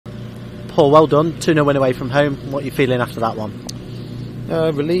Paul, well done. 2-0 win away from home. What are you feeling after that one?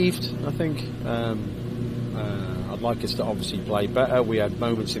 Relieved, I think. I'd like us to obviously play better. We had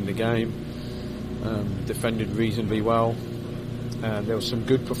moments in the game, defended reasonably well. There were some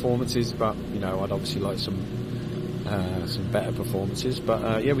good performances, but I'd obviously like some better performances.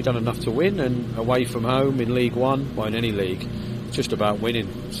 But yeah, we've done enough to win, and away from home in League One, well, in any league, it's just about winning.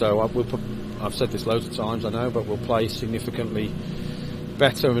 So I've said this loads of times, I know, but we'll play significantly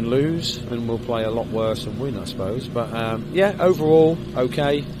better and lose, and we'll play a lot worse and win, I suppose. But yeah, overall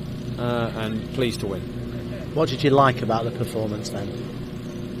okay, and pleased to win. What did you like about the performance then?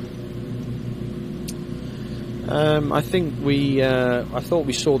 I think I thought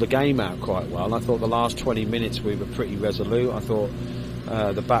we saw the game out quite well. I thought the last 20 minutes we were pretty resolute. I thought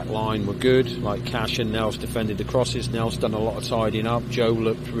the back line were good, like Cash and Nels defended the crosses. Nels done a lot of tidying up. Joe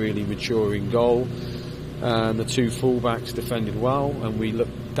looked really mature in goal. The two fullbacks defended well, and we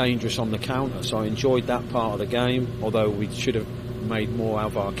looked dangerous on the counter. So I enjoyed that part of the game, although we should have made more out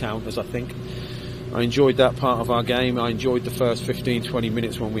of our counters, I think. I enjoyed that part of our game. I enjoyed the first 15-20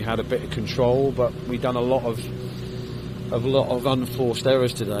 minutes when we had a bit of control, but we've done a lot of unforced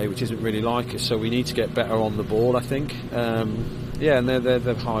errors today, which isn't really like us. So we need to get better on the ball, I think. Yeah, and they're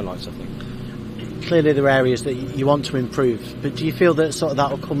the highlights, I think. Clearly there are areas that you want to improve, but do you feel that that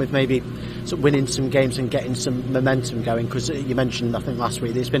will come with maybe sort of winning some games and getting some momentum going? Because you mentioned, I think last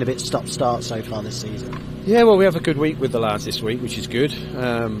week, it's been a bit stop-start so far this season. Yeah, well, we have a good week with the lads this week, which is good.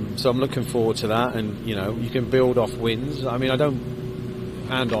 So I'm looking forward to that, and you can build off wins. I mean, I don't,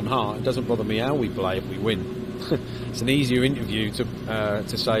 hand on heart, it doesn't bother me how we play if we win. It's an easier interview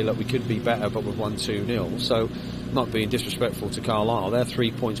to say, look, we could be better, but we've won 2-0. So, not being disrespectful to Carlisle, they're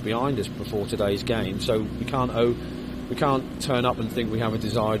 3 points behind us before today's game. So we can't turn up and think we have a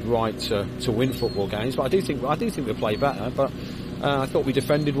desired right to win football games. But I do think we'll play better. But I thought we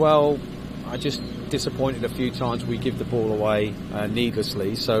defended well. I just disappointed a few times we give the ball away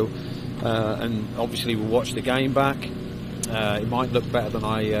needlessly. So and obviously we'll watch the game back. It might look better than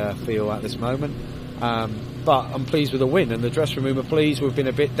I feel at this moment. But I'm pleased with the win, and the dressing room are pleased. We've been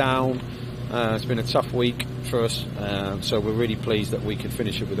a bit down. It's been a tough week for us, so we're really pleased that we could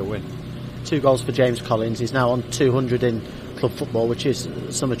finish it with a win. 2 goals for James Collins. He's now on 200 in club football, which is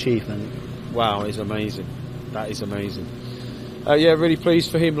some achievement. Wow, it's amazing. That is amazing. Yeah, really pleased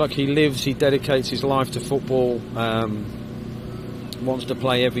for him. Like, he dedicates his life to football, wants to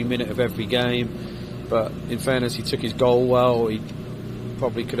play every minute of every game. But in fairness, he took his goal well. He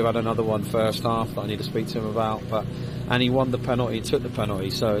probably could have had another one first half that I need to speak to him about, and he won the penalty and took the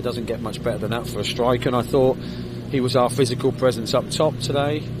penalty, so it doesn't get much better than that for a striker. And I thought he was our physical presence up top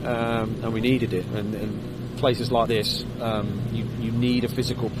today, and we needed it. And in places like this, you need a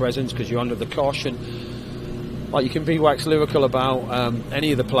physical presence because you're under the cosh. And like, you can be wax lyrical about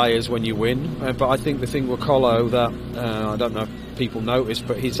any of the players when you win, but I think the thing with Colo that I don't know if people notice,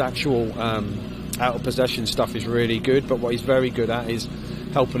 but his actual out of possession stuff is really good. But what he's very good at is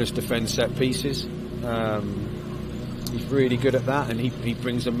helping us defend set pieces. He's really good at that, and he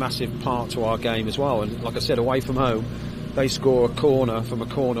brings a massive part to our game as well. And like I said, away from home, they score a corner from a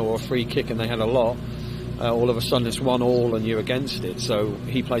corner or a free kick, and they had a lot. All of a sudden it's 1-1 and you're against it. So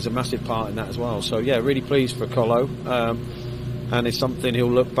he plays a massive part in that as well. So yeah, really pleased for Colo, and it's something he'll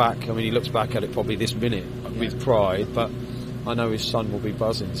look back. I mean, he looks back at it probably this minute with pride, but I know his son will be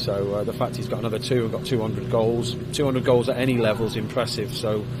buzzing. So the fact he's got another 2 and got 200 goals at any level is impressive.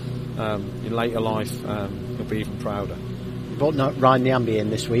 So in later life, he'll be even prouder. You brought Ryan Nyambi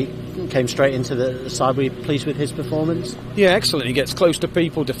in this week, came straight into the side. Were you pleased with his performance? Yeah, excellent. He gets close to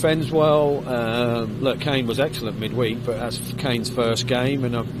people, defends well. Look, Kane was excellent midweek, but that's Kane's first game,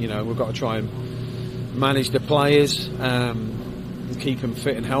 and we've got to try and manage the players, keep him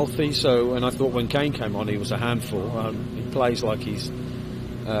fit and healthy. So, and I thought when Kane came on, he was a handful. He plays like he's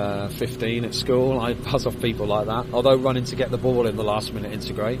 15 at school. I buzz off people like that, although running to get the ball in the last minute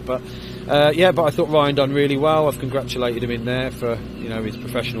isn't great. But yeah, but I thought Ryan done really well. I've congratulated him in there for his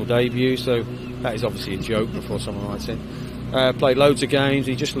professional debut, so that is obviously a joke before someone writes in. Played loads of games.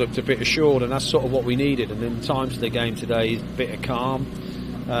 He just looked a bit assured, and that's sort of what we needed. And in times of the game today, a bit of calm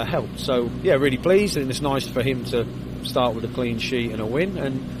helped. So yeah, really pleased, and it's nice for him to start with a clean sheet and a win,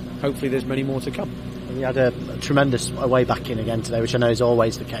 and hopefully there's many more to come. We had a tremendous away backing again today, which I know is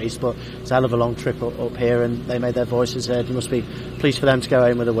always the case, but it's a hell of a long trip up here, and they made their voices heard. You must be pleased for them to go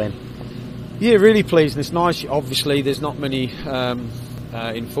home with a win. Yeah, really pleased, and it's nice. Obviously there's not many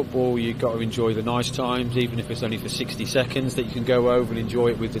in football. You've got to enjoy the nice times, even if it's only for 60 seconds, that you can go over and enjoy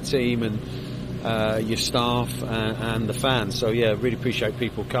it with the team and your staff and the fans. So yeah, really appreciate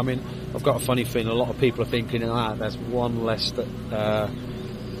people coming. I've got a funny feeling a lot of people are thinking, there's one less that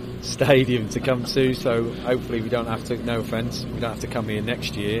stadium to come to, so hopefully we don't have to, no offence, we don't have to come here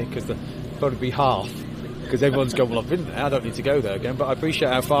next year, because it'll probably be half, because everyone's gone, well, I've been there, I don't need to go there again. But I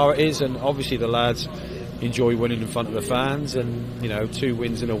appreciate how far it is, and obviously the lads enjoy winning in front of the fans, and 2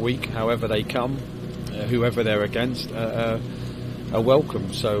 wins in a week, however they come, whoever they're against, are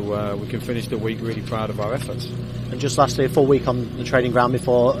welcome. So we can finish the week really proud of our efforts. And just lastly, a full week on the training ground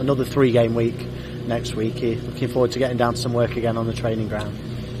before another 3-game week next week. You're looking forward to getting down to some work again on the training ground?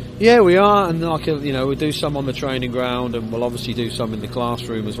 Yeah, we are, and we'll do some on the training ground, and we'll obviously do some in the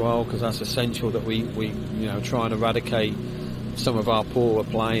classroom as well, because that's essential that we try and eradicate some of our poorer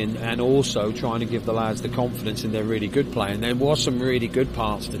play, and also trying to give the lads the confidence in their really good play. And there was some really good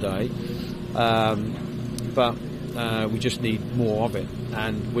parts today, but we just need more of it,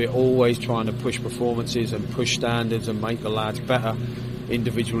 and we're always trying to push performances and push standards and make the lads better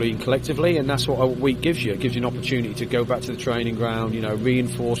individually and collectively, and that's what a week gives you. It gives you an opportunity to go back to the training ground,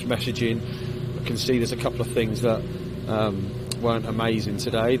 reinforce messaging. I can see there's a couple of things that weren't amazing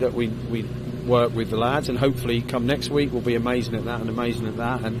today that we work with the lads, and hopefully come next week we'll be amazing at that and amazing at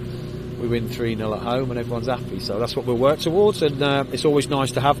that, and we win 3-0 at home and everyone's happy. So that's what we'll work towards, and it's always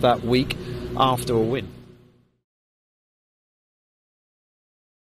nice to have that week after a win.